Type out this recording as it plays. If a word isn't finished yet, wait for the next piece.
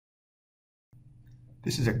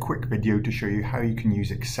This is a quick video to show you how you can use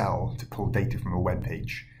Excel to pull data from a web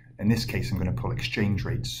page. In this case, I'm going to pull exchange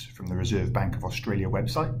rates from the Reserve Bank of Australia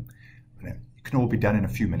website. And it can all be done in a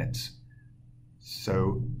few minutes.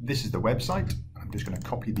 So this is the website. I'm just going to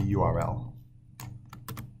copy the URL.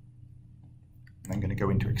 And I'm going to go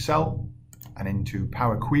into Excel and into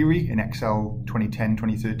Power Query in Excel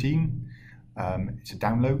 2010-2013. It's a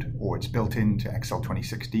download, or it's built into Excel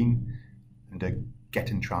 2016, and a get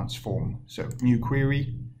and transform. So new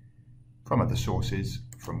query from other sources,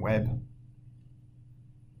 from web.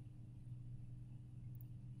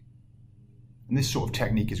 And this sort of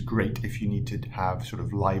technique is great if you need to have sort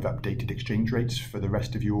of live updated exchange rates for the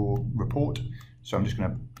rest of your report. So I'm just going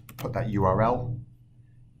to put that URL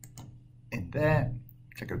in there,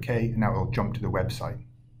 click OK, and now it'll jump to the website.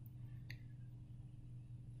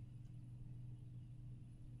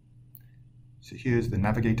 So here's the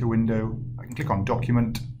navigator window. I can click on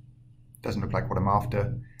document, doesn't look like what I'm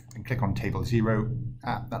after. I can click on table 0,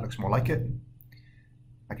 that looks more like it.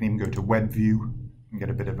 I can even go to web view and get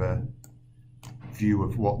a bit of a view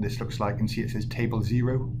of what this looks like, and see it says table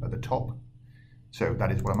 0 at the top. So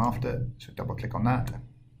that is what I'm after, so double click on that.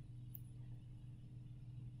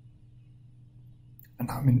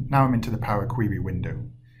 And now I'm into the Power Query window.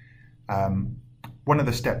 One of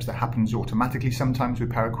the steps that happens automatically sometimes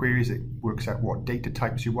with Power Query is it works out what data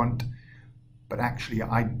types you want, but actually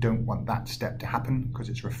I don't want that step to happen because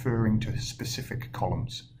it's referring to specific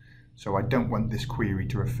columns. So I don't want this query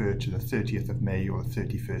to refer to the 30th of May or the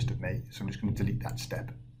 31st of May, so I'm just going to delete that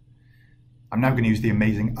step. I'm now going to use the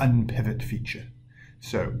amazing unpivot feature.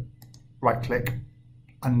 So right click,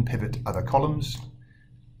 unpivot other columns,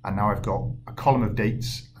 and now I've got a column of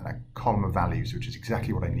dates and a column of values, which is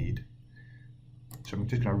exactly what I need. So I'm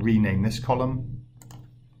just going to rename this column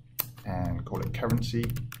and call it currency.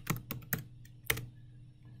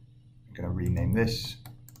 I'm going to rename this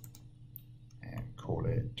and call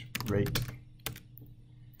it rate.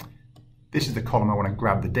 This is the column I want to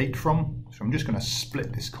grab the date from, so I'm just going to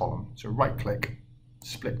split this column. So right click,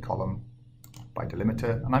 split column by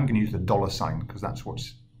delimiter, and I'm going to use the $ because that's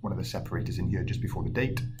what's one of the separators in here just before the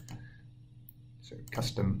date. So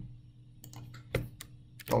custom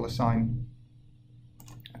 $,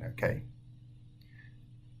 and OK.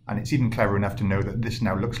 And it's even clever enough to know that this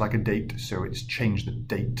now looks like a date, so it's changed the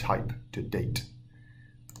date type to date.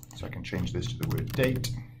 So I can change this to the word date.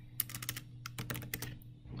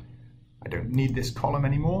 I don't need this column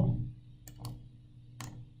anymore.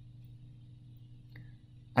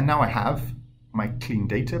 And now I have my clean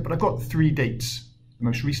data, but I've got 3 dates, the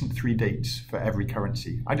most recent 3 dates for every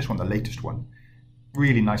currency. I just want the latest one.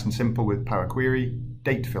 Really nice and simple with Power Query.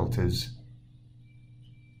 Date filters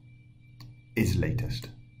is latest.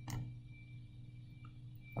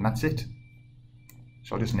 And that's it.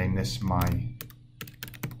 So I'll just name this my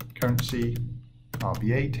currency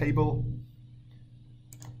RBA table.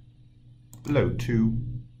 Load to,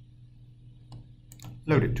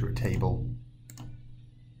 load it to a table.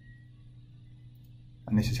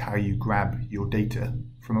 And this is how you grab your data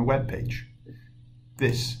from a web page.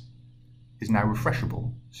 This is now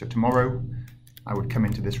refreshable. So tomorrow I would come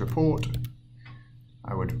into this report,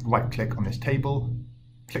 I would right click on this table,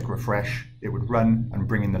 click refresh, it would run and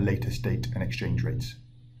bring in the latest date and exchange rates.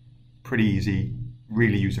 Pretty easy,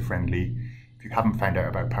 really user friendly. If you haven't found out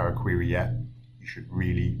about Power Query yet, you should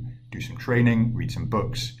really do some training, read some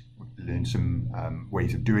books, learn some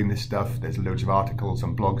ways of doing this stuff. There's loads of articles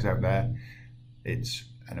and blogs out there. It's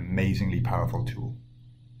an amazingly powerful tool.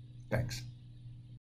 Thanks.